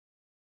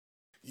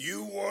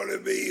You want to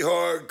be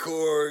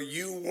hardcore,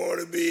 you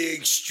want to be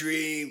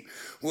extreme.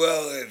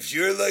 Well, if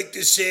you're like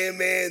the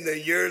Sandman,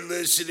 then you're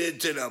listening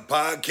to the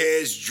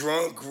podcast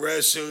Drunk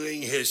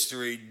Wrestling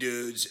History,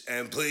 dudes.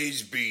 And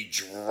please be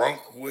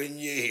drunk when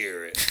you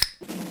hear it.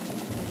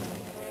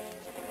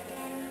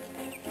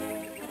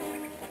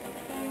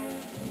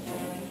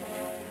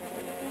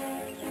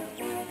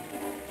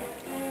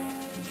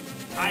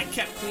 I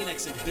kept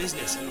Kleenex in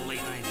business in the late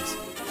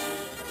 90s.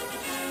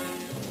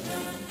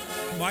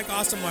 Mike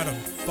Awesome might have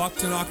fucked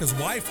Tanaka's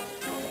wife.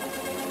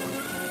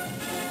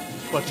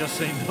 But just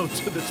say no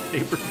to this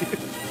pay-per-view.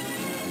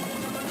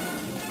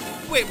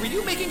 Wait, were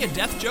you making a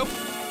death joke?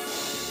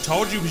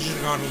 Told you we should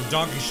have gone to the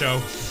donkey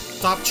show.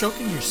 Stop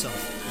choking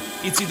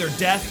yourself. It's either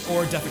death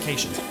or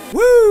defecation.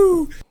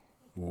 Woo!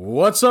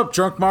 What's up,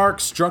 drunk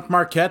marks, drunk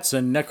marquettes,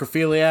 and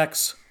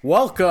necrophiliacs?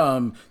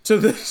 Welcome to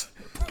this...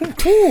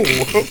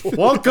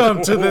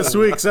 Welcome to this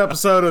week's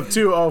episode of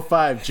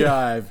 205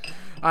 Jive.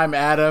 I'm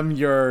Adam,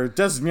 your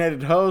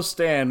designated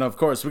host, and of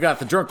course, we got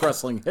the drunk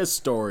wrestling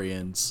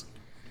historians.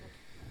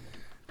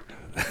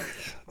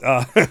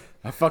 I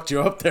fucked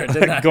you up there,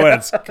 didn't I? Go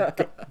ahead,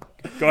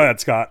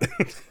 Scott.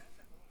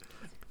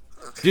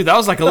 Dude, that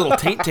was like a little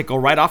taint tickle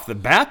right off the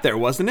bat there,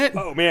 wasn't it?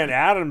 Oh man,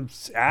 Adam.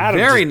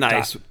 Very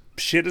nice.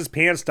 Shit his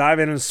pants, dive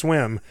in and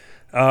swim.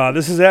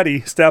 This is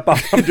Eddie. Step up.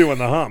 I'm doing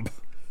the hump.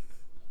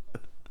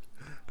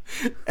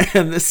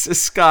 And this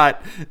is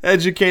Scott,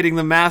 educating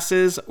the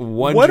masses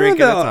one drink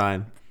at a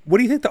time. What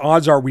do you think the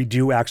odds are we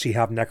do actually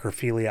have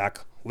necrophiliac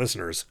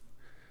listeners?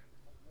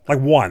 Like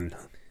one.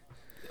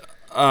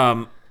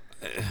 I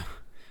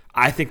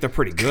think they're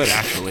pretty good,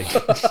 actually.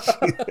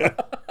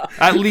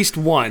 At least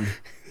one.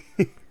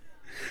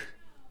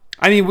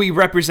 I mean, we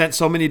represent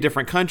so many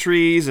different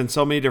countries and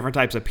so many different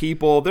types of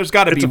people. There's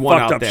got to be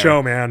one out there. It's a fucked up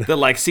show, man. That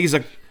like sees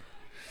a.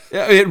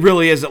 It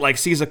really is. That like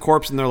sees a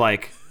corpse and they're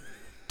like,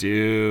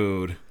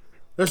 dude.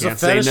 There's a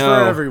fetish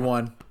for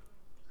everyone.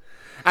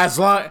 As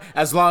long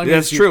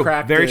as you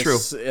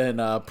practice in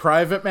a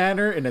private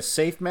manner, in a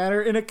safe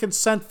manner, in a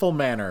consentful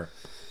manner.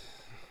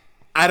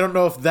 I don't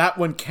know if that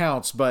one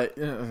counts, but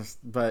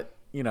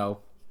you know.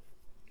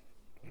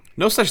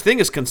 No such thing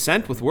as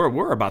consent with what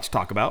we're about to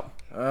talk about.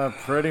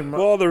 Pretty much.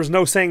 Well, there's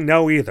no saying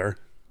no either.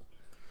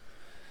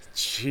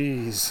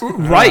 Jeez.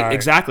 Right,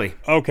 exactly.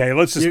 Okay,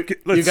 let's just.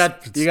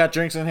 You got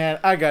drinks in hand.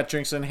 I got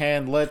drinks in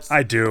hand. Let's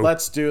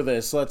do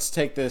this. Let's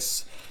take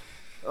this.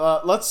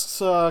 Let's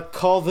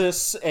call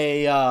this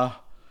a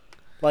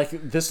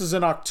this is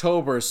in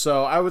October,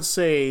 so I would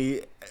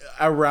say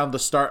around the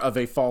start of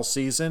a fall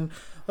season.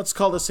 Let's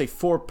call this a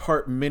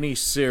 4-part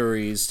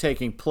mini-series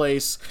taking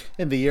place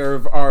in the year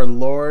of our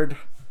Lord,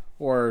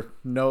 or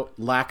no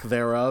lack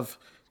thereof,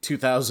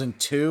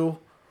 2002.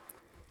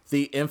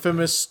 The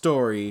infamous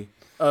story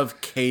of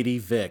Katie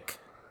Vick.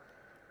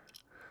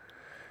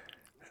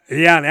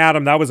 Yeah, and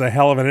Adam, that was a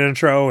hell of an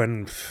intro,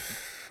 and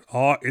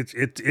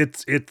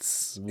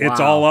it's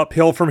all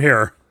uphill from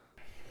here.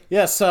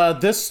 Yes,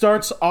 this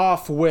starts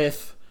off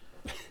with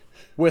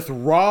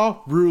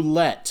Raw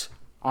Roulette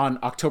on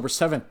October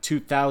 7th,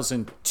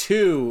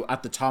 2002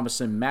 at the Thomas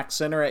and Mack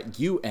Center at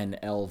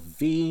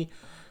UNLV.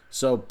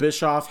 So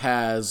Bischoff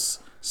has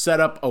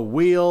set up a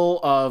wheel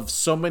of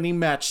so many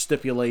match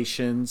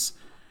stipulations.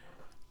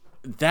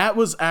 That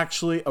was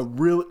actually a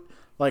real,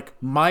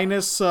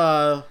 minus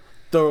the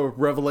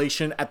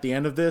revelation at the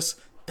end of this,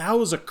 that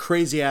was a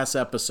crazy-ass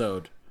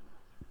episode.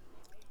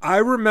 I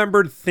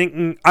remembered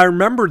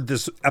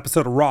this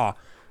episode of Raw,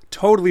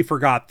 totally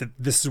forgot that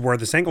this is where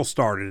this angle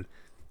started.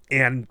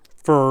 And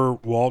for,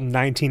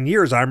 19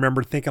 years, I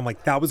remember thinking,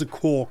 that was a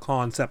cool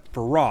concept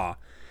for Raw.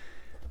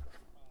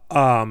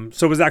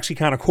 So it was actually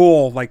kind of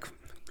cool,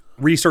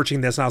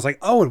 researching this, and I was like,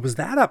 oh, it was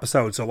that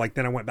episode. So,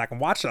 then I went back and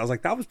watched it. I was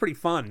like, that was pretty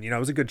fun. It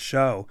was a good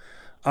show.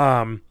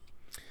 But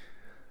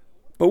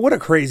what a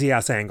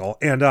crazy-ass angle.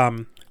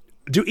 And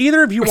do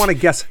either of you want to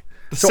guess?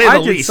 So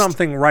I did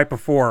something right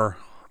before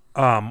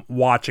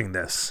watching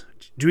this.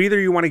 Do either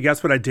of you want to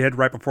guess what I did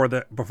right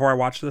before I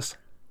watched this?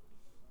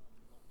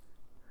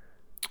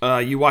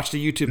 You watched a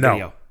YouTube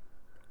video.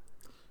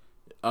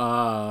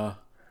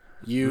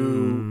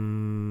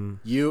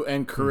 You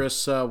and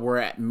Carissa were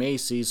at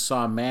Macy's,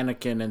 saw a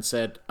mannequin, and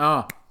said,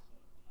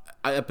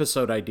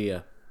 episode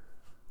idea.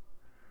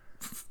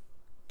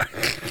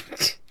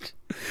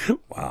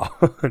 Wow.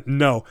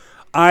 No.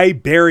 I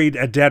buried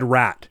a dead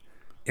rat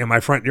in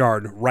my front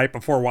yard right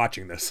before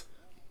watching this.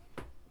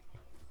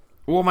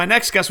 Well, my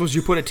next guess was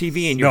you put a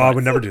TV in your No, butt. I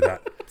would never do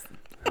that.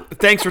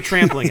 Thanks for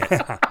trampling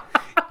it.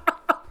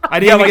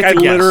 I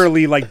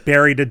literally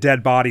buried a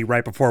dead body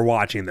right before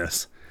watching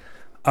this.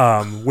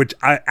 Which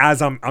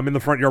I'm in the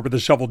front yard with the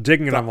shovel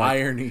digging, and I'm like,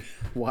 irony.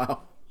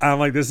 Wow. I'm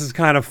like, this is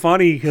kind of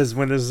funny because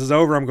when this is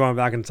over, I'm going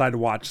back inside to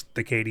watch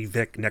the Katie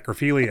Vick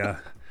necrophilia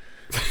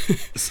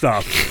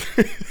stuff.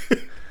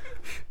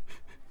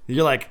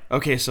 You're like,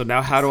 okay, so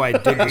now how do I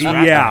dig this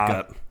rat back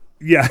up?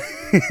 Yeah.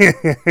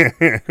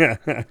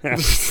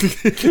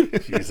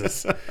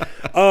 Jesus.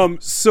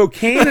 So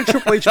Kane and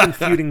Triple H have been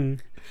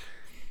feuding,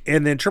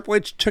 and then Triple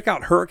H took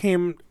out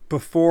Hurricane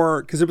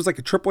before, because it was like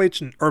a Triple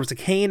H, or it was a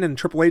Kane and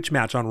Triple H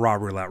match on Raw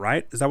Roulette,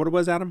 right? Is that what it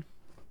was, Adam?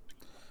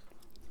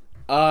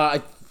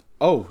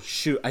 Oh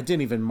shoot! I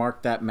didn't even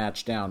mark that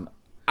match down.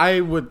 I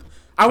would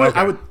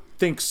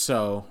think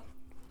so.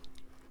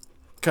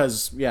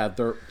 Because yeah,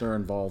 they're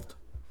involved.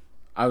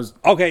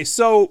 Okay.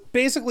 So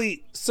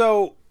basically,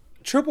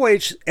 Triple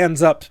H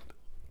ends up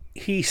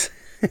he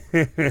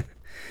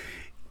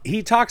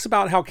talks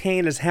about how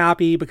Kane is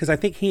happy because I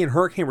think he and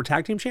Hurricane were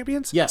tag team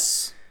champions.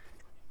 Yes,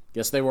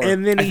 they were.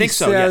 And then I think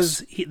so.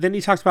 Yes. Then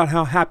he talks about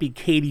how happy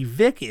Katie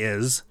Vick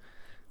is,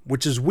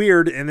 which is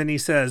weird. And then he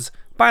says,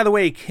 by the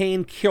way,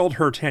 Kane killed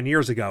her 10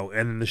 years ago,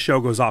 and then the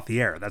show goes off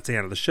the air. That's the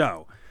end of the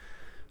show.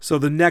 So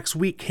the next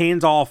week,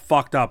 Kane's all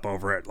fucked up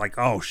over it. Like,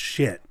 oh,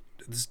 shit.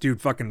 This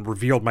dude fucking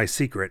revealed my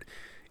secret.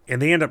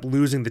 And they end up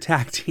losing the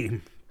tag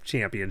team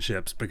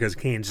championships because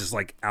Kane's just,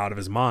 like, out of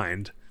his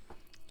mind.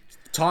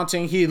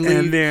 Taunting. He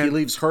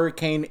leaves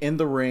Hurricane in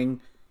the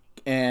ring.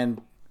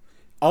 And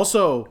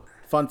also,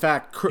 fun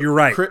fact. You're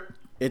right.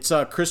 It's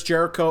Chris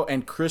Jericho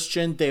and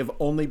Christian. They've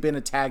only been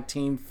a tag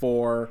team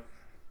for...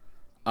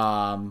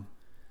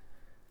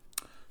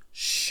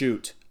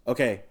 Shoot.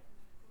 Okay.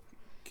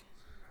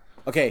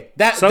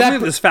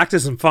 This fact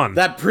isn't fun.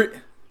 That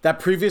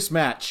previous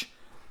match,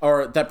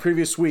 or that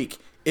previous week,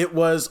 it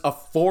was a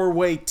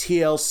 4-way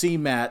TLC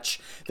match.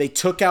 They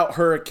took out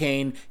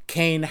Hurricane.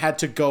 Kane had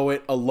to go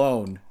it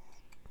alone.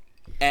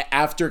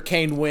 After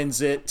Kane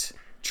wins it,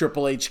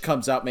 Triple H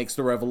comes out, makes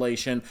the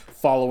revelation.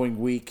 Following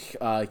week,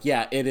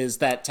 it is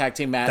that tag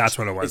team match. That's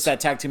what it was. It's that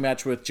tag team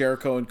match with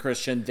Jericho and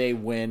Christian. They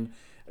win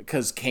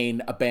because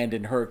Kane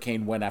abandoned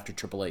Hurricane, went after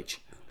Triple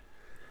H.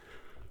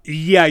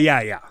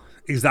 Yeah.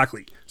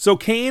 Exactly. So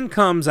Kane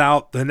comes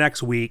out the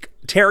next week.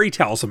 Terry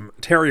tells him,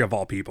 Terry of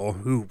all people,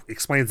 who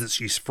explains that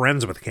she's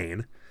friends with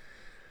Kane.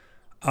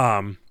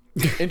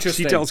 Interesting.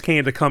 She tells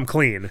Kane to come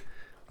clean.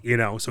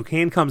 So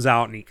Kane comes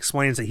out and he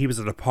explains that he was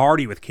at a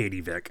party with Katie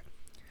Vick.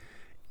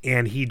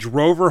 And he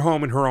drove her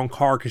home in her own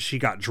car because she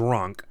got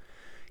drunk.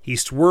 He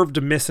swerved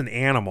to miss an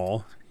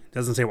animal.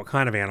 Doesn't say what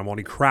kind of animal, and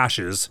he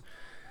crashes.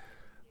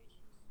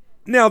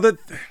 Now,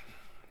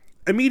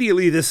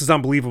 immediately this is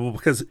unbelievable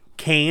because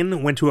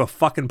Kane went to a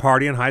fucking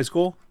party in high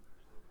school.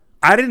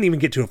 I didn't even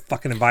get to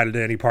fucking invited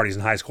to any parties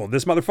in high school.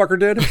 This motherfucker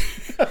did.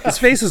 His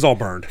face is all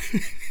burned.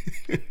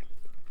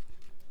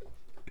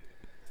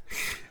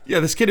 Yeah,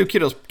 this kid who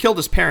killed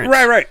his parents.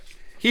 Right.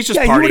 He's just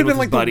partying with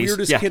his buddies. He would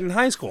have been like the weirdest kid in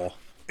high school.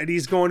 And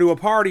he's going to a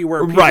party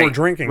where people are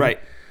drinking. Right.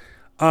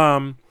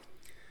 But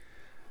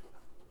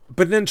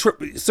then,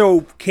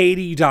 so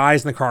Katie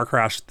dies in the car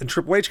crash. Then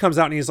Triple H comes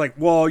out and he's like,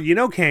 well,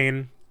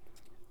 Kane,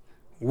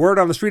 word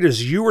on the street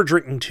is you were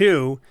drinking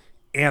too,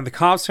 and the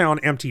cops found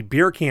empty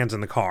beer cans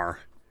in the car.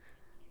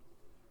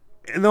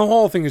 And the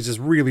whole thing is just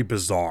really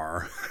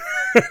bizarre.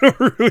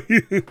 Oh,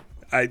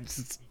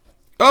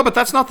 but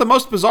that's not the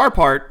most bizarre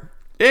part.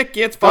 It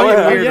gets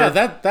fucking weirder. Yeah,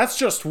 that's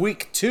just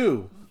week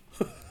 2.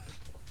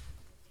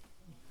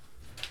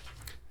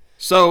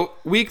 So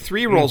week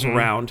 3 rolls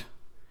around,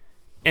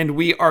 and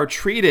we are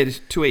treated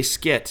to a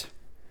skit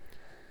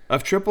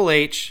of Triple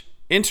H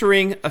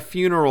entering a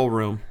funeral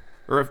room,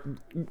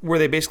 where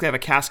they basically have a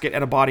casket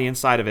and a body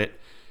inside of it.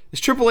 Is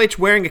Triple H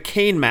wearing a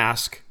Kane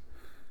mask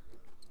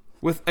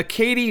with a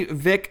Katie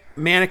Vick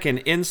mannequin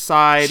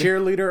inside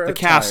cheerleader the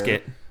attire.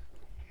 casket?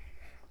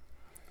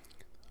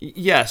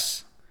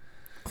 Yes.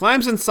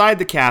 Climbs inside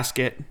the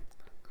casket.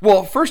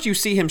 Well, first you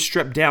see him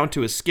stripped down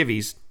to his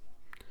skivvies.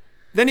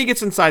 Then he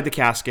gets inside the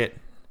casket,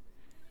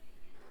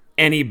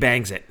 and he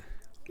bangs it.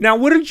 Now,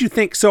 what did you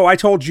think? So I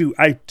told you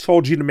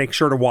to make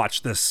sure to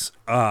watch this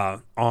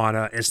on.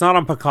 It's not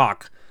on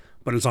Peacock,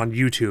 but it's on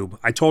YouTube.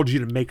 I told you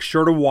to make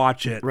sure to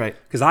watch it, right?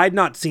 Because I had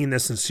not seen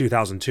this since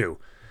 2002.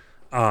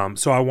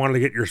 So I wanted to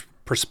get your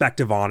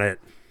perspective on it.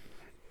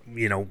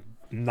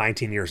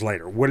 19 years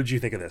later, what did you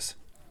think of this?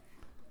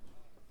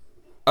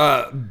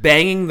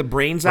 Banging the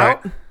brains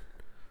out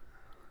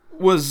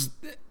was.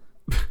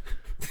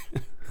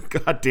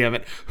 God damn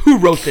it. Who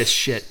wrote this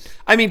shit?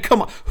 I mean,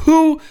 come on.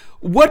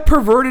 What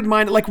perverted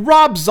mind? Like,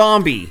 Rob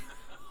Zombie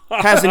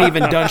hasn't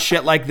even done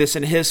shit like this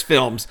in his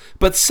films.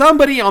 But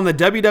somebody on the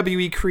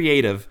WWE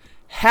creative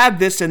had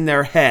this in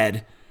their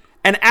head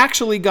and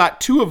actually got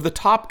 2 of the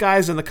top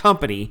guys in the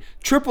company,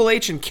 Triple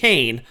H and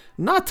Kane,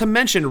 not to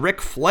mention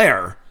Ric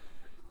Flair,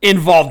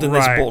 involved in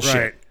this bullshit.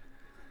 Right.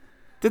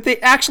 That they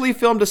actually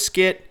filmed a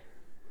skit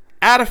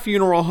at a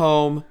funeral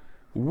home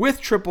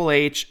with Triple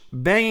H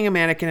banging a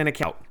mannequin in a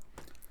couch.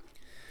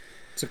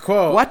 To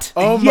quote, what?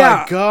 Oh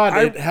my God,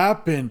 it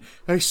happened.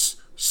 I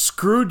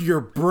screwed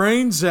your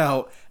brains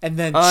out, and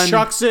then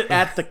chucks it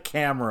at the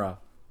camera.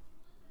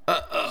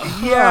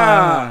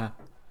 Yeah.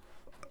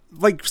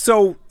 Like,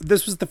 so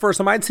this was the first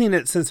time I'd seen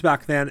it since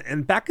back then,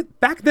 and back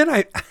then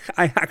I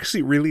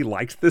actually really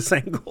liked this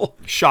angle.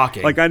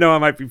 Shocking. Like, I know I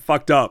might be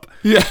fucked up,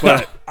 yeah,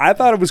 but I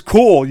thought it was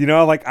cool.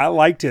 Like, I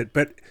liked it.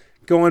 But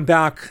going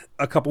back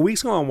a couple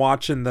weeks ago and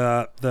watching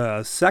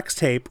the sex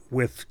tape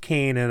with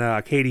Kane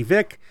and Katie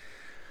Vick,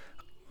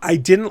 I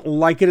didn't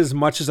like it as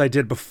much as I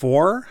did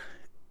before.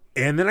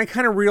 And then I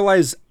kind of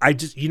realized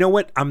you know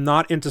what? I'm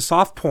not into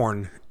soft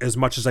porn as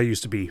much as I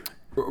used to be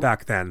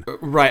back then.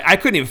 Right. I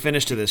couldn't even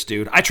finish to this,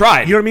 dude. I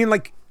tried. You know what I mean?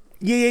 Like,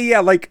 yeah.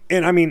 Like,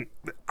 and I mean,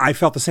 I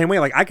felt the same way.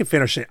 Like, I could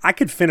finish it. I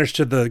could finish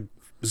to the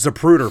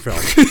Zapruder film.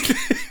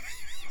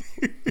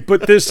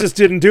 But this just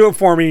didn't do it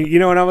for me, you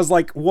know, and I was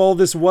like, well,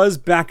 this was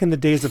back in the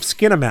days of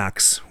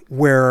Skinamax,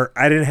 where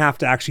I didn't have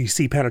to actually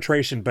see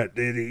penetration, but,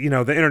 the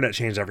internet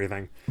changed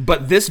everything.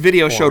 But this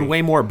video showed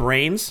way more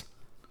brains,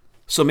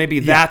 so maybe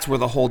that's where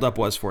the holdup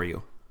was for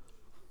you.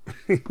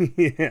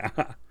 Yeah.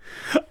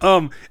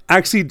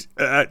 Actually,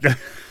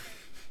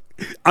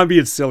 I'm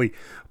being silly,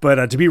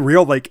 but to be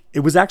real, like,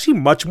 it was actually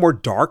much more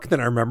dark than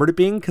I remembered it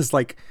being, because,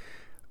 like,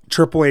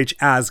 Triple H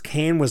as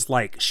Kane was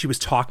like, she was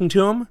talking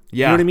to him.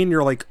 Yeah. You know what I mean?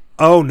 You're like,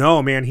 oh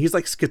no, man, he's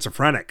like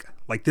schizophrenic.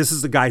 Like, this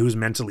is the guy who's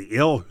mentally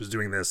ill who's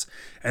doing this.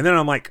 And then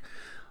I'm like,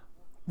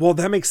 well,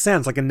 that makes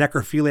sense. Like, a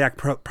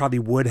necrophiliac probably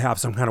would have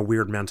some kind of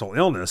weird mental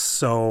illness.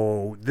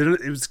 So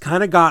it was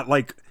kind of got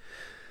like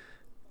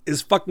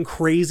as fucking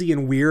crazy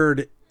and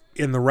weird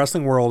in the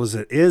wrestling world as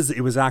it is.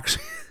 It was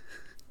actually,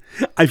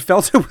 I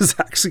felt it was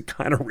actually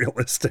kind of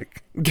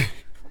realistic.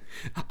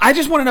 I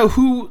just want to know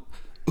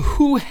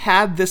who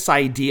had this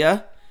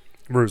idea.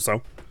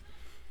 Russo.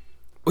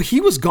 Well, he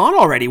was gone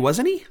already,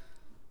 wasn't he?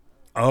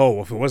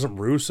 Oh, if it wasn't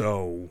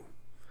Russo,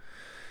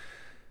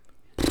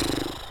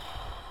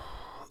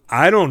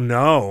 I don't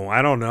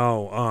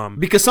know.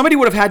 Because somebody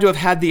would have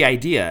had the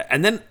idea,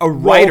 and then a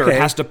writer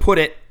has to put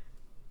it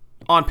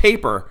on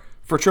paper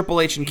for Triple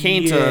H and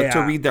Kane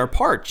to read their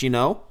parts, you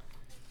know?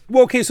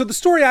 Well, okay, so the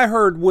story I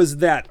heard was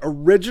that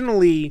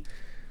originally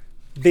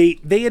they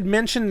had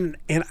mentioned,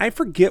 and I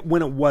forget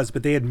when it was,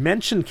 but they had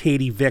mentioned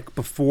Katie Vick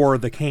before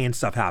the Kane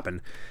stuff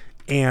happened.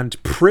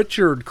 And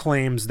Pritchard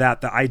claims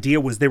that the idea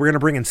was they were going to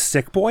bring in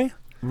Sick Boy.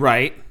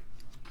 Right.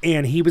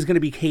 And he was going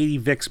to be Katie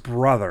Vick's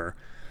brother.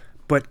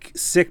 But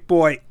Sick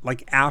Boy,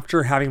 like,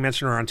 after having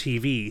mentioned her on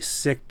TV,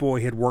 Sick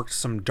Boy had worked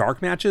some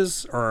dark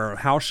matches or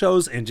house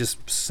shows and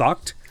just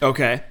sucked.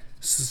 Okay.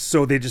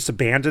 So they just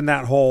abandoned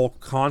that whole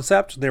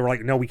concept. They were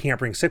like, no, we can't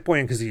bring Sick Boy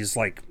in because he's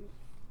like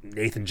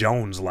Nathan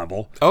Jones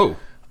level. Oh.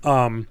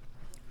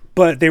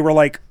 But they were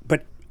like,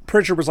 but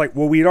Pritchard was like,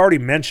 well, we had already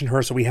mentioned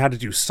her, so we had to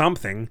do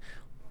something.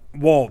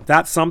 Well,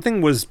 that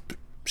something was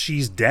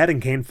she's dead and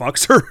Kane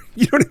fucks her.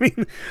 You know what I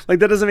mean? Like,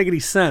 that doesn't make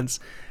any sense.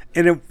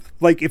 And it,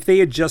 like, if they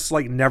had just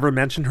like never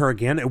mentioned her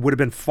again, it would have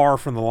been far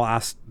from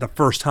the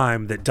first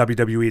time that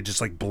WWE had just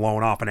like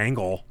blown off an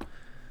angle.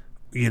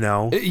 You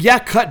know? Yeah,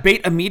 cut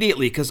bait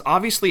immediately, because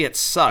obviously it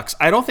sucks.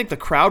 I don't think the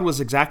crowd was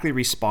exactly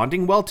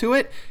responding well to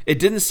it. It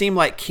didn't seem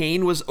like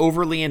Kane was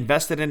overly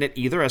invested in it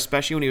either,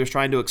 especially when he was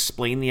trying to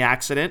explain the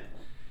accident.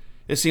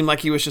 It seemed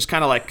like he was just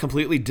kind of like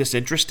completely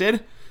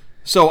disinterested.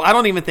 So I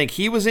don't even think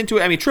he was into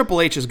it. I mean,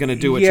 Triple H is going to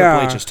do what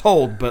Triple H is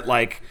told, but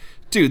like,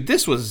 dude,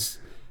 this was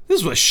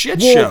a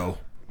shit show.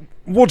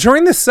 Well,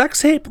 during the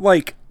sex tape,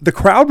 like, the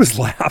crowd was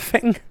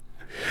laughing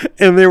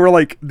and they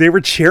were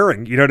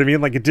cheering, you know what I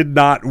mean? Like, it did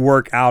not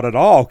work out at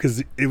all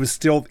because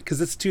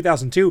it's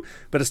 2002,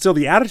 but it's still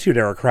the Attitude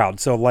Era crowd.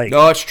 So like,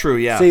 no, it's true.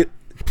 Yeah. Say,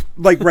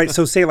 like, right.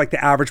 So say like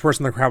the average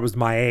person in the crowd was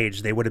my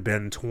age, they would have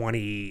been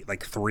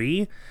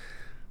 23.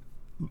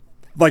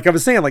 Like I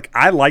was saying, like,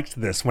 I liked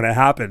this when it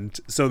happened,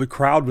 so the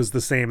crowd was the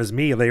same as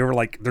me. They were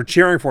like, they're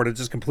cheering for it. It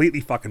just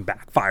completely fucking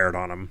backfired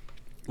on them.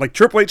 Like,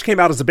 Triple H came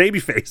out as a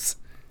babyface.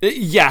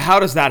 Yeah, how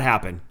does that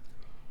happen?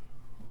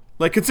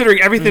 Like, considering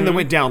everything that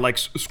went down, like,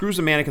 screws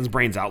the mannequin's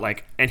brains out,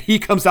 like, and he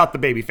comes out the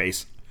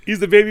babyface. He's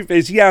the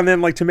babyface, yeah, and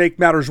then, like, to make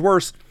matters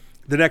worse,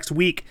 the next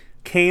week,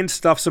 Kane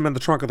stuffs him in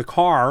the trunk of the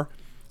car,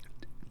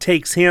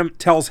 tells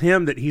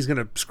him that he's going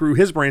to screw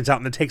his brains out,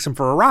 and then takes him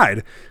for a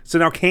ride. So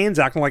now Kane's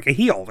acting like a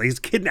heel. He's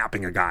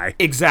kidnapping a guy.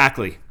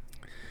 Exactly.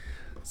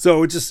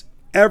 So it just,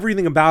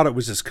 everything about it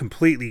was just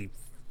completely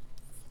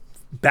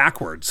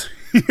backwards.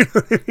 You know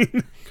what I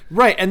mean?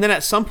 Right, and then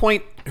at some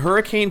point,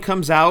 Hurricane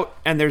comes out,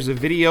 and there's a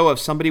video of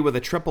somebody with a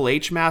Triple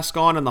H mask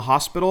on in the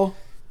hospital.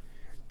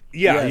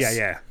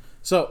 Yeah.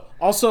 So,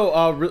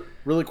 also,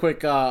 really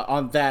quick,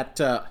 on that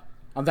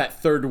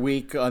third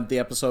week on the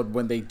episode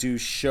when they do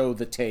show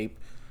the tape,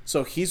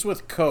 so he's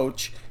with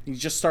Coach. He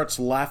just starts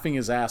laughing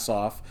his ass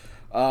off.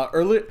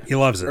 He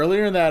loves it.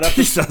 Earlier in that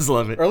He does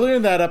love it. Earlier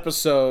in that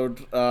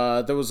episode,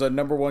 there was a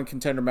number one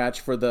contender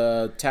match for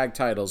the tag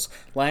titles: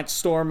 Lance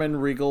Storm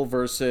and Regal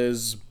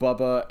versus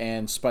Bubba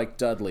and Spike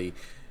Dudley.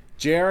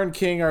 JR and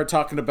King are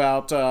talking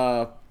about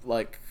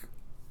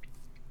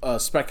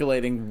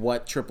speculating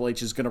what Triple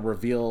H is going to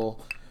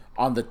reveal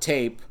on the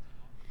tape.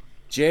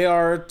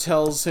 JR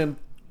tells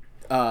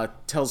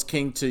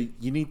King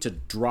you need to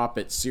drop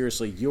it.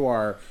 Seriously, you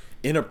are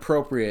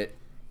inappropriate.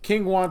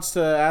 King wants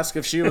to ask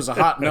if she was a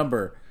hot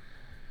number.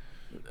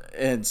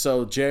 And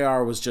so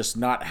JR was just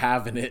not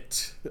having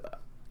it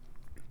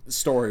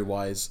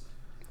story-wise.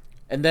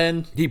 And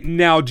then...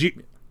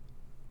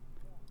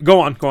 Go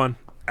on, Adam.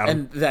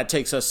 And that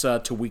takes us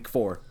to week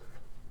 4.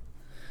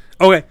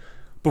 Okay,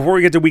 before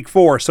we get to week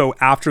 4, so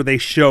after they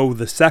show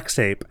the sex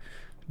tape,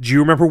 do you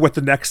remember what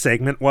the next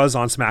segment was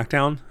on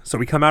SmackDown? So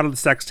we come out of the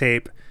sex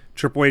tape,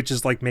 Triple H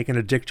is like making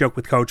a dick joke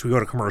with Coach. We go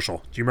to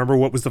commercial. Do you remember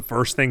what was the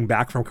first thing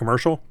back from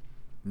commercial?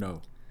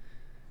 No.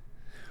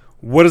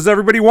 What does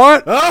everybody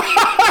want?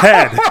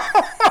 Head.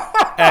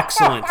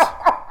 Excellent.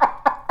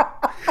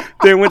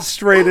 They went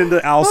straight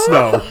into Al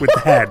Snow with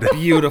the head.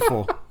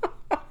 Beautiful.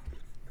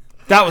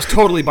 That was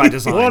totally by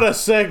design. What a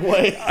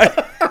segue.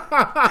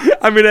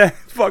 I mean, it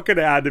fucking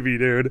had to be,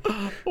 dude.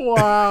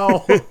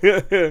 Wow.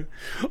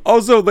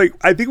 Also, like,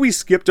 I think we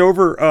skipped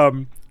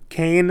over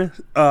Kane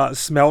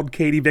smelled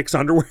Katie Vick's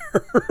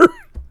underwear.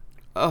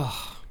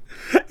 Oh.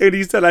 And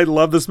he said, I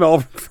love the smell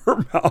of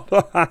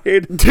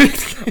formaldehyde.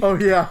 Oh,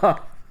 yeah.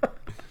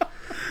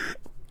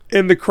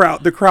 And the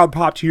crowd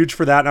popped huge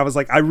for that. And I was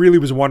like, I really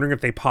was wondering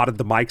if they potted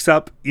the mics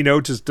up, you know,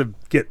 just to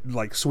get,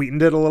 like,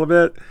 sweetened it a little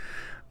bit.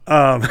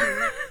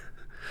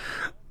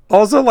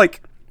 Also,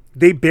 like,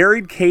 they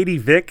buried Katie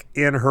Vick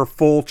in her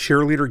full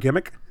cheerleader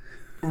gimmick.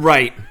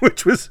 Right.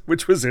 Which was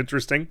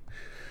interesting.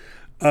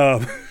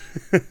 So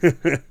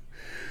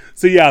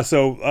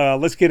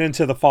let's get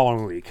into the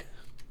following week.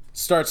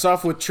 Starts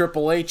off with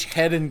Triple H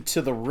heading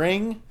to the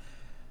ring.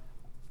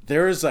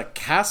 There is a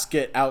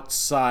casket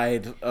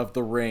outside of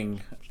the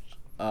ring.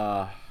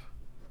 Of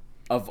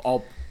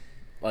all,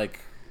 like,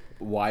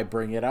 why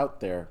bring it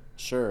out there?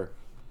 Sure.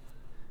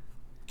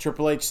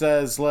 Triple H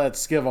says,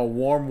 let's give a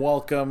warm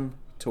welcome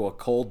to a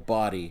cold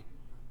body.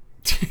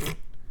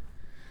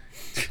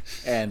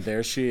 And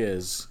there she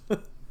is.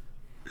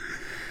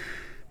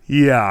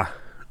 Yeah.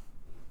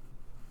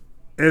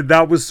 And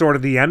that was sort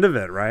of the end of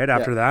it, right?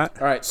 After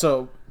that? All right,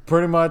 so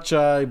pretty much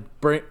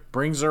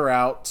brings her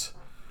out.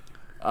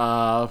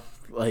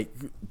 Like,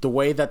 the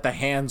way that the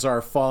hands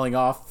are falling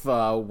off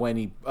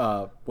when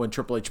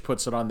Triple H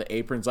puts it on the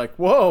apron's like,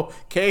 whoa,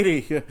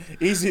 Katie,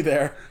 easy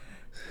there.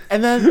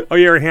 And then, oh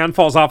yeah, her hand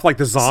falls off like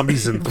the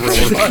zombies in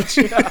Thriller. Much,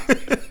 yeah.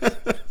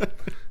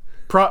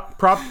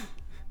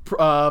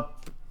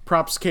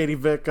 Props Katie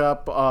Vick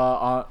up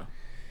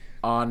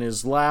on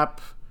his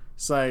lap.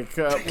 It's like,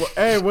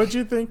 hey, what'd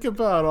you think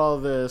about all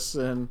this?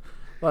 And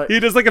like, he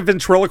does like a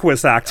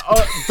ventriloquist act.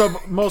 The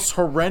most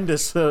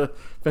horrendous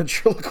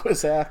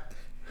ventriloquist act.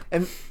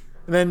 And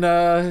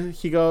then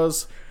he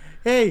goes,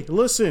 hey,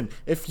 listen,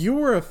 if you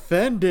were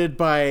offended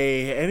by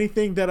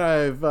anything that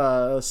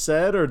I've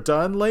said or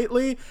done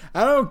lately,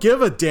 I don't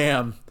give a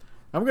damn.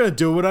 I'm going to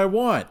do what I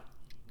want.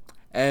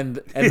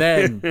 And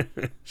then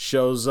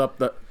shows up,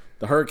 the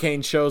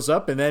Hurricane shows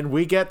up, and then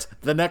we get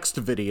the next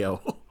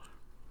video.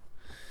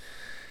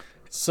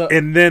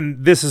 And then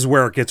this is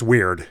where it gets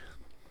weird.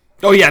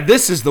 Oh, yeah,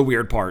 this is the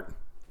weird part.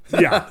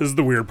 Yeah, this is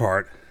the weird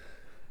part.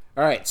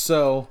 All right,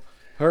 so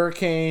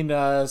Hurricane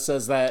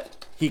says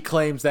that he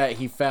claims that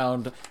he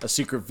found a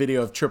secret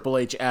video of Triple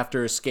H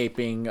after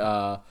escaping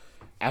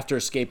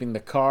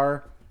the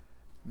car.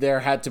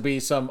 There had to be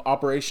some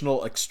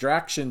operational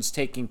extractions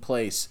taking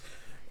place.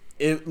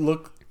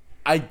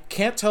 I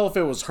can't tell if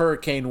it was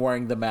Hurricane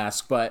wearing the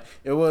mask, but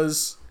it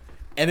was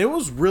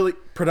really,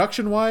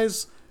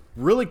 production-wise,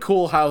 really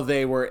cool how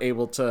they were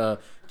able to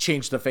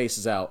change the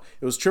faces out.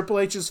 It was Triple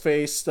H's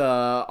face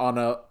on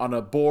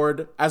a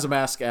board as a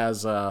mask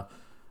as the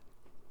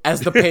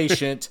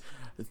patient.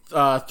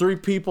 3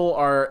 people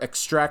are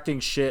extracting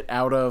shit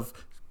out of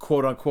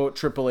quote-unquote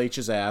Triple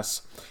H's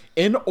ass.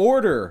 In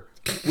order,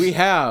 we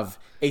have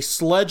a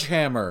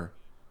sledgehammer,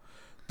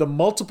 the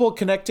multiple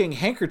connecting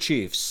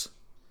handkerchiefs,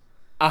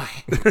 a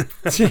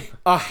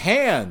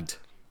hand,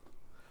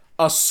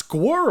 a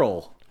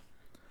squirrel,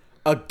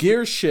 a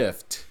gear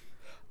shift,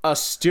 a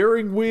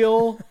steering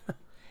wheel,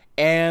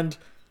 and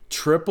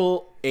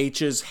Triple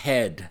H's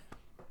head.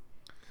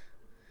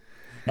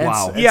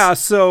 Wow. Yeah,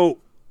 so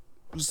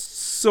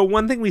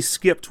one thing we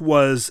skipped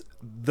was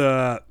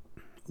the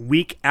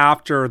week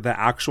after the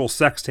actual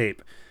sex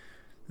tape,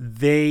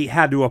 they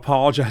had to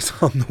apologize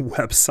on the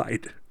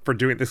website for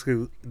doing this.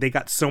 They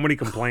got so many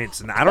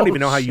complaints, and I don't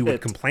even know how you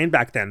would complain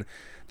back then.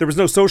 There was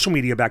no social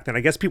media back then. I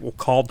guess people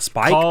called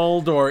Spike.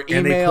 Called or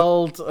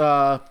emailed,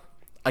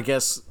 I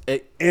guess.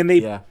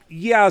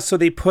 So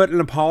they put an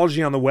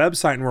apology on the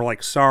website and were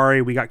like,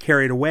 sorry, we got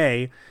carried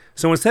away.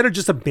 So instead of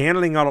just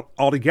abandoning it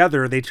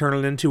altogether, they turn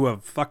it into a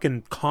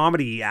fucking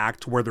comedy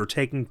act where they're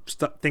taking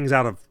things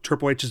out of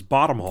Triple H's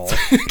bottom hole.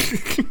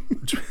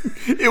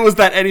 It was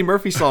that Eddie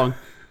Murphy song.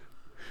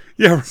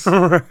 Yeah,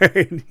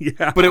 right.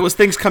 Yeah. But it was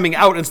things coming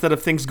out instead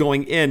of things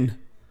going in.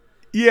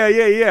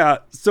 Yeah.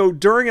 So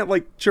during it,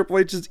 like, Triple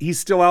H he's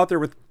still out there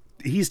with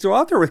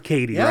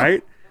Katie,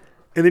 right?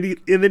 And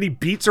then he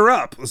beats her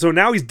up. So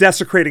now he's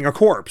desecrating a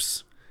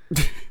corpse.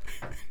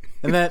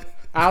 And then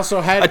I also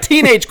had a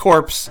teenage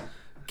corpse.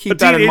 Keep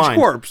that in mind.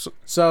 Corpse.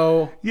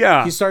 So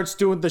yeah, he starts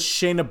doing the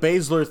Shayna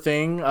Baszler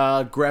thing,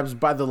 grabs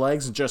by the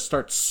legs and just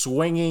starts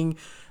swinging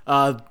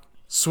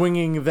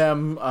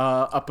them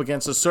up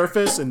against the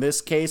surface. In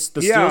this case,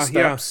 the steel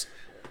steps.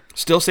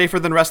 Still safer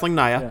than wrestling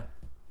Nia. Yeah.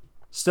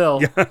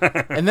 Still.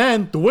 And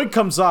then the wig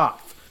comes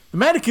off. The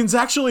mannequin's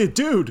actually a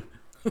dude.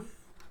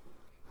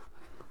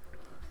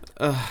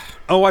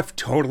 Oh, I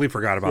totally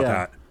forgot about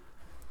that.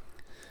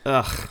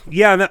 Ugh.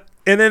 Yeah,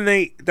 And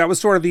then that was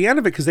sort of the end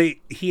of it because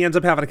he ends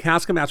up having a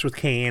casket match with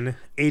Kane.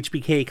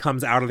 HBK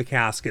comes out of the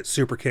casket,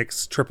 super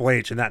kicks Triple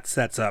H, and that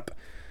sets up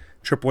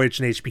Triple H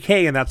and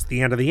HBK, and that's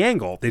the end of the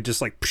angle. They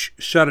just like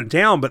shut it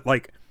down, but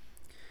like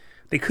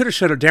they could have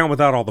shut it down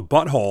without all the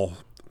butthole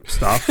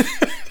stuff.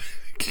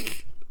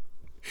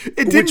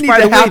 It didn't need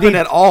to happen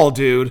at all,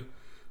 dude.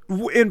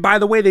 And by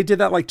the way, they did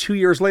that like 2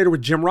 years later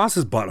with Jim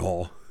Ross's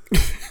butthole.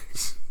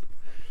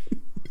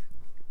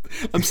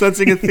 I'm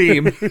sensing a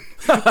theme.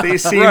 They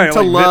seem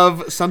to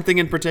love something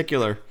in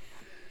particular.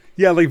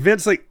 Yeah, like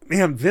Vince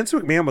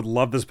McMahon would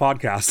love this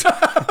podcast.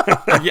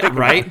 Yeah,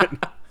 right?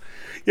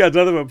 Yeah, it's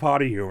nothing but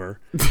potty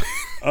humor.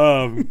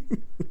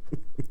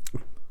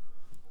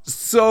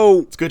 So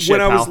it's good shit,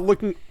 pal.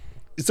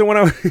 When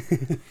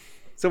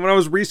I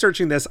was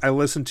researching this, I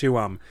listened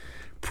to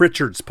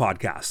Pritchard's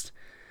podcast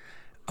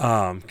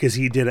because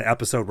he did an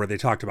episode where they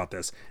talked about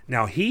this.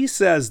 Now he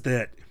says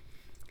that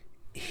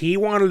he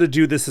wanted to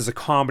do this as a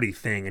comedy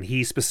thing, and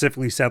he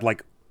specifically said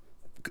like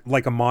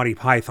a Monty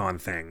Python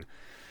thing.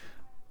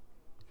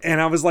 And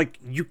I was like,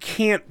 you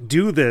can't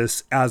do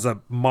this as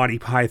a Monty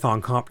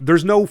Python comp.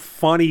 There's no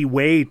funny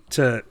way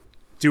to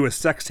do a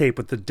sex tape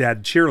with the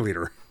dead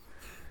cheerleader.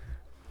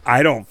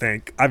 I don't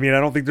think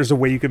there's a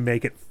way you can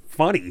make it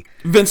funny.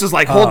 Vince is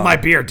like, hold my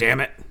beer, damn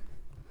it.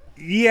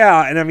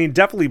 Yeah, and I mean,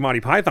 definitely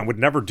Monty Python would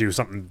never do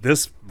something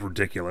this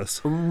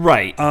ridiculous.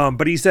 Right.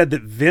 But he said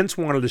that Vince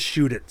wanted to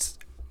shoot it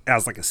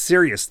as like a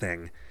serious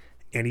thing.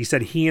 And he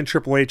said he and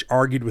Triple H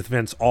argued with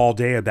Vince all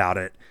day about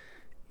it.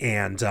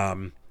 And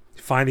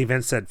finally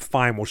Vince said,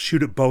 fine, we'll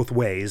shoot it both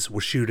ways. We'll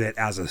shoot it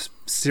as a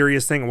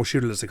serious thing and we'll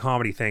shoot it as a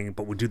comedy thing,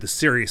 but we'll do the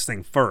serious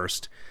thing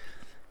first.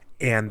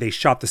 And they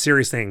shot the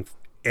serious thing,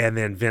 and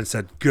then Vince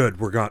said, good,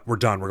 we're done,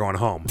 we're going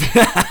home.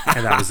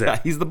 And that was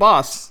it. He's the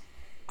boss.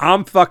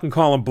 I'm fucking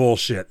calling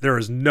bullshit. There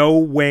is no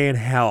way in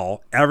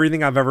hell.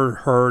 Everything I've ever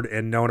heard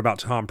and known about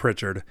Tom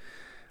Pritchard,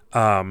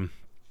 not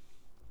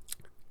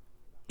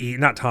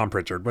Tom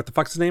Pritchard. What the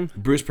fuck's his name?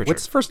 Bruce Pritchard.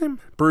 What's his first name?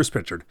 Bruce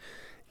Pritchard.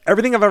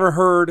 Everything I've ever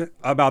heard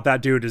about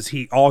that dude is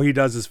all he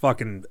does is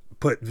fucking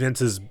put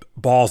Vince's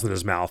balls in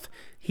his mouth.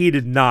 He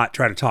did not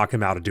try to talk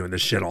him out of doing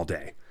this shit all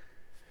day.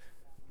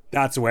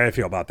 That's the way I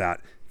feel about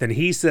that. Then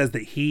he says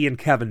that he and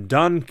Kevin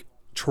Dunn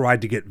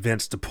tried to get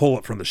Vince to pull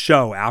it from the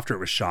show after it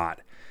was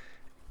shot.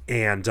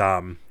 And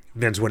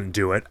Vince wouldn't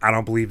do it. I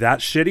don't believe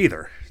that shit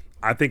either.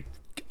 I think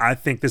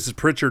this is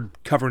Pritchard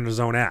covering his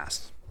own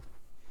ass.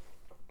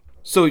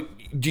 So,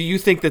 do you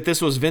think that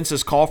this was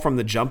Vince's call from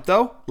the jump,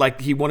 though?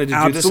 Like, he wanted to do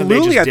absolutely, this and they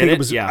just I did think it? it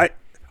was, yeah.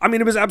 I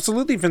mean, it was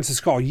absolutely Vince's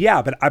call,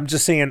 yeah, but I'm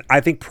just saying, I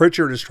think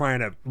Pritchard is trying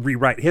to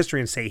rewrite history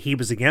and say he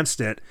was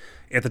against it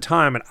at the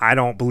time, and I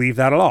don't believe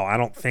that at all. I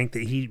don't think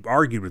that he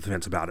argued with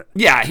Vince about it.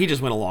 Yeah, he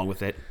just went along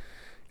with it.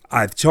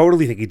 I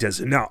totally think he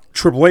does. Now,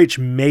 Triple H,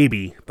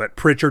 maybe, but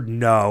Pritchard,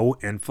 no,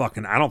 and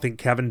fucking, I don't think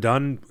Kevin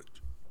Dunn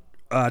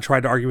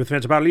tried to argue with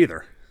Vince about it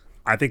either.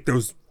 I think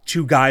those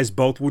two guys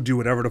both will do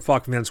whatever the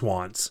fuck Vince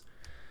wants.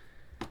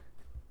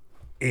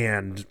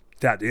 And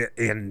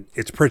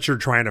it's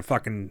Pritchard trying to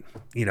fucking,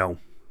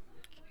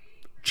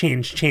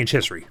 change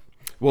history.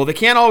 Well, they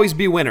can't always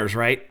be winners,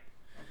 right?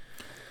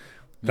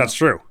 That's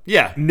true.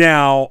 Yeah.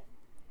 Now,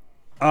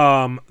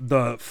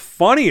 the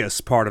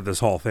funniest part of this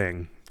whole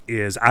thing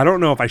is, I don't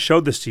know if I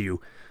showed this to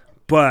you,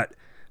 but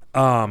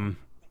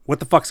what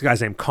the fuck's the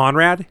guy's name?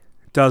 Conrad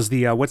does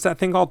the what's that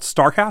thing called?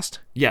 Starcast?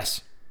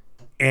 Yes.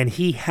 And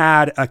he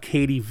had a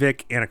Katie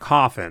Vick in a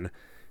coffin,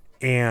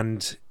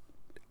 and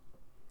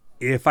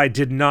if I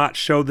did not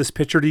show this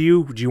picture to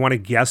you, do you want to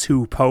guess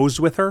who posed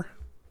with her?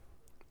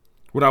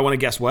 Would I want to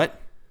guess what?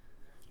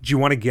 Do you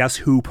want to guess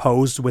who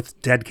posed with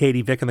dead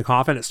Katie Vick in the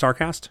coffin at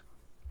StarCast?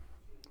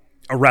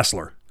 A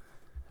wrestler.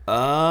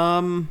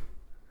 Darby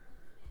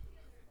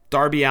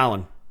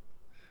Allin.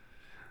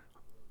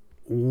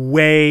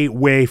 Way,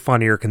 way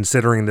funnier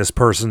considering this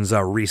person's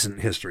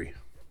recent history.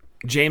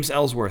 James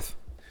Ellsworth.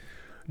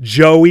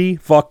 Joey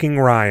fucking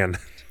Ryan.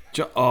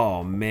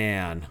 Oh,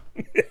 man.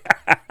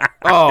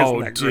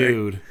 Oh,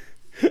 dude.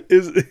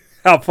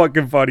 How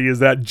fucking funny is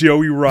that?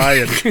 Joey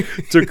Ryan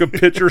took a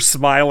picture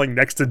smiling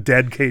next to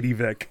dead Katie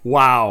Vick.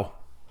 Wow.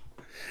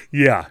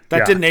 Yeah.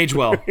 That didn't age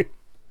well.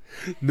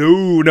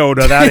 No,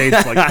 that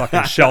aged like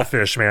fucking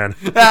shellfish, man.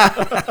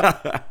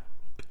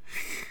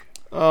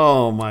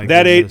 Oh, my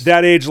goodness.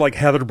 That aged like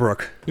Heather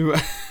Brooke.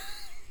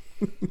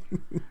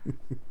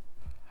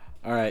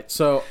 All right,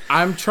 so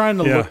I'm trying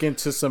to look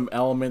into some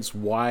elements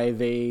why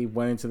they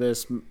went into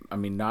this. I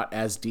mean, not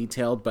as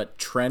detailed, but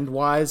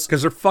trend-wise.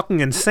 Because they're fucking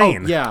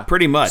insane. Oh, yeah.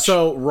 Pretty much.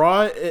 So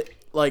Raw,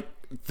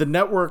 the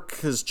network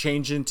has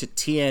changed into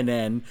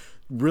TNN,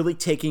 really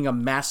taking a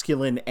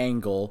masculine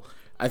angle.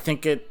 I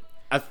think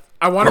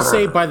I want to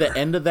say by the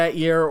end of that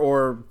year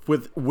or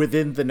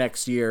within the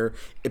next year,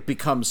 it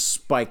becomes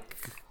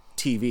Spike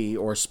TV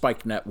or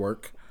Spike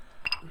Network.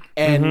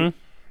 And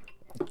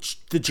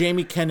the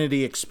Jamie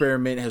Kennedy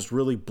experiment has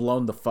really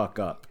blown the fuck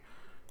up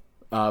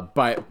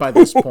by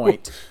this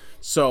point.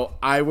 So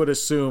I would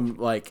assume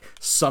like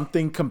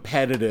something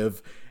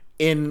competitive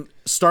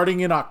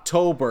starting in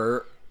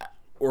October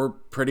or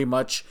pretty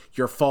much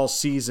your fall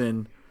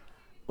season,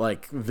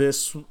 like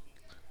this,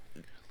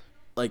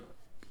 like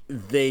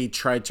they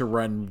tried to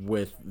run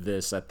with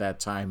this at that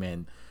time,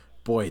 and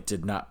boy, it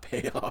did not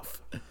pay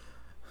off.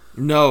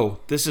 No,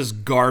 this is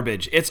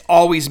garbage. It's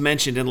always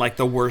mentioned in like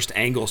the worst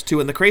angles too.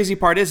 And the crazy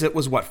part is, it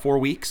was what, 4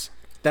 weeks?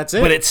 That's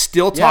it. But it's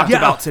still talked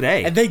about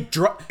today. And they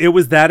it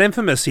was that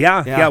infamous.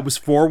 Yeah. It was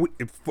 4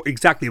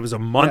 exactly. It was a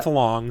month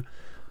long,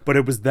 but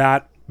it was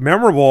that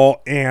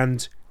memorable.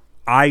 And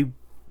I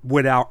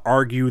would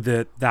argue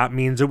that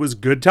means it was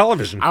good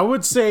television. I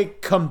would say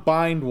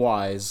combined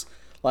wise,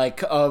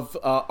 like of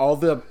all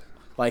the,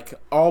 like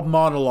all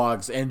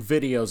monologues and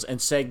videos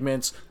and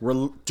segments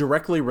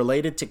directly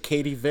related to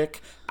Katie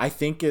Vick, I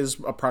think is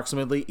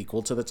approximately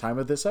equal to the time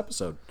of this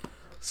episode.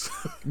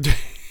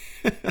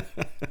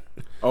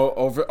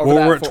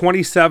 We're at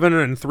 27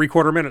 and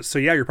 3/4 minutes. So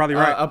yeah, you're probably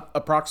right.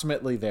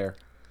 Approximately there.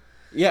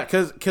 Yeah,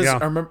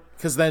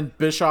 because then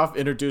Bischoff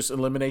introduced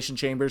Elimination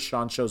Chambers.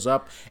 Sean shows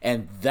up,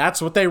 and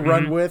that's what they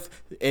run with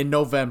in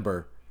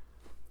November,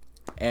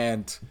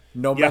 and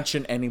no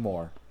mention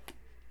anymore.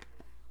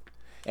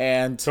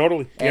 And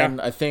totally, and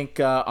I think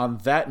on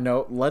that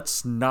note,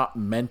 let's not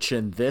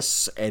mention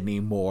this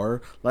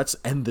anymore. Let's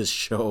end this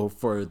show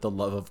for the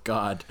love of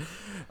God.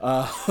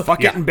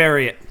 Fuck it and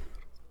bury it.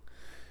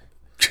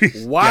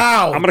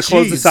 Wow, I'm gonna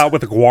close this out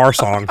with a Gwar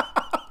song.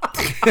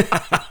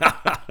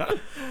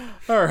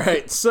 All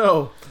right,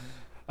 so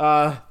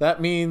that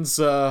means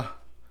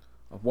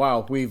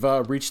wow, we've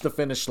reached the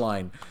finish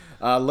line.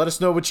 Let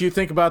us know what you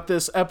think about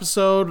this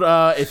episode.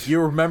 If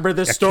you remember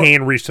this story,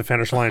 Kane reached the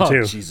finish line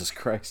too. Jesus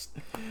Christ!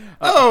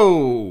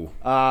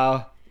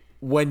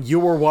 When you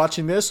were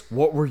watching this,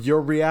 what were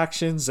your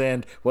reactions,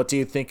 and what do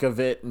you think of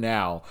it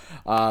now?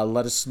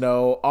 Let us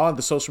know on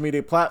the social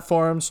media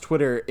platforms: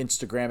 Twitter,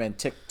 Instagram, and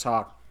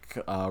TikTok.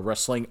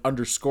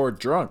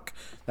 Wrestling_drunk.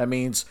 That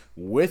means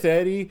with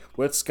Eddie,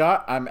 with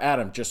Scott, I'm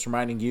Adam. Just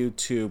reminding you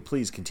to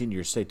please continue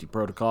your safety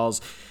protocols.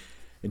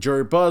 Enjoy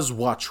your buzz.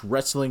 Watch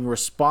wrestling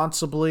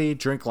responsibly.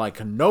 Drink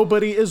like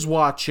nobody is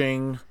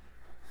watching,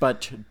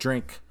 but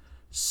drink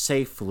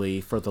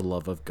safely for the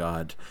love of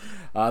God.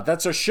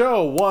 That's our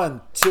show.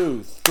 1,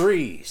 2,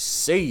 3.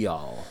 See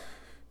y'all.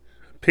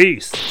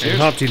 Peace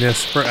and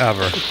humptiness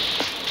forever.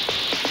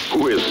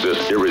 Who is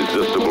this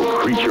irresistible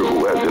creature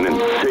who has an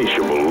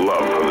insatiable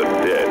love for the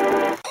dead?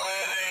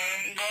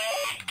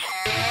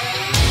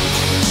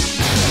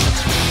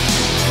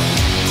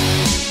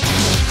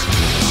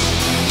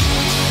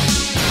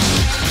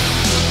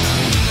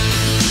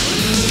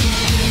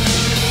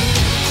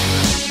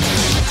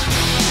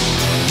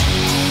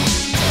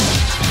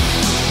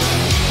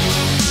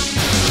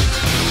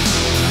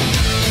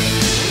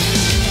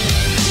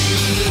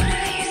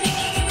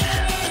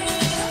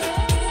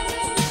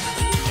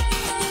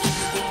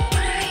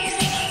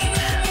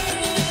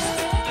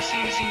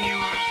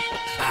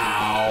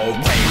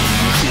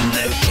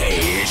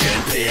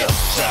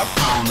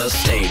 On the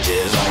stage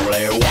is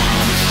only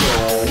one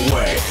sure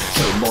way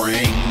to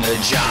bring the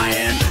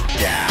giant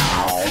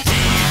down.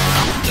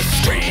 Deep the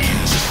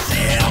strange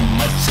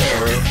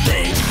cemetery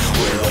things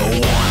with a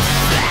one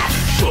flat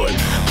foot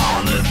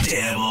on the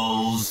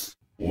devil's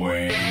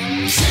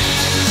wings.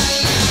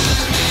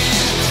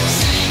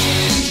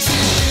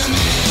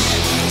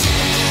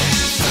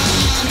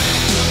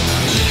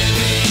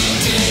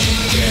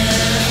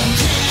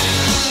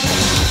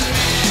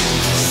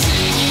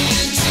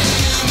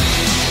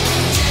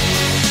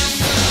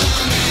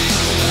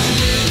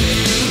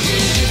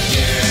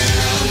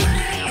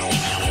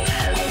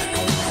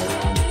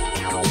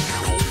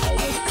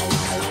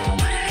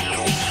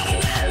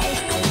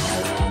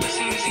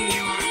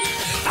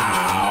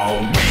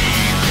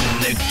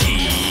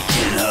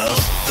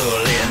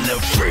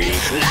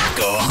 Like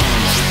a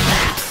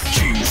hunchback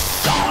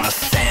juice on a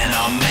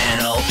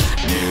sentimental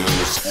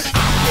news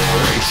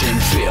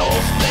operation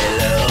filth. They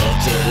love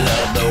to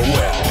love the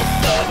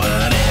wealth of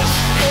an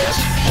SS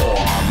for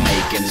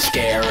making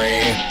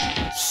scary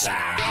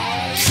sounds.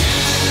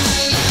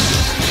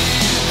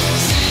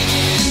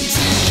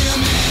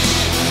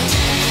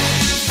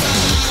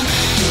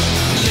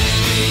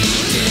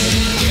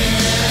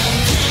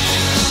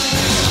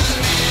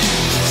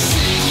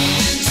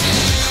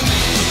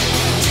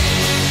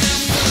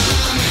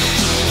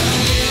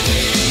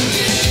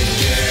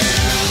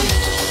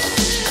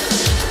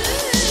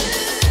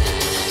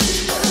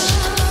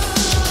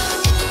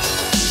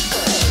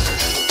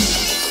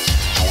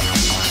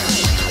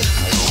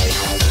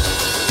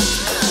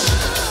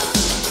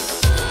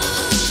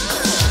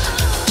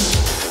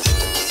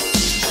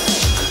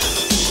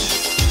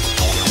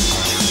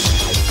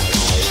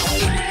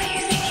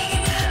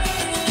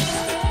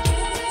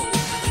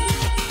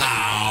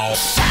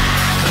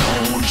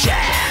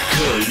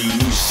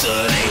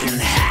 Hallucinating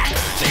hack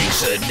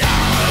thinks a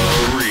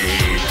dollar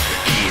read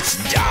eats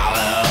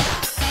dollar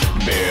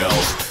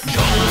bills.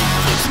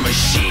 Goldfoot's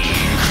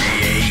machine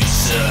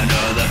creates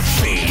another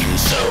theme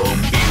so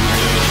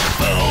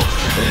beautiful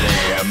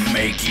they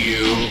make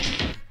you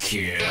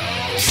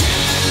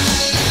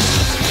kill.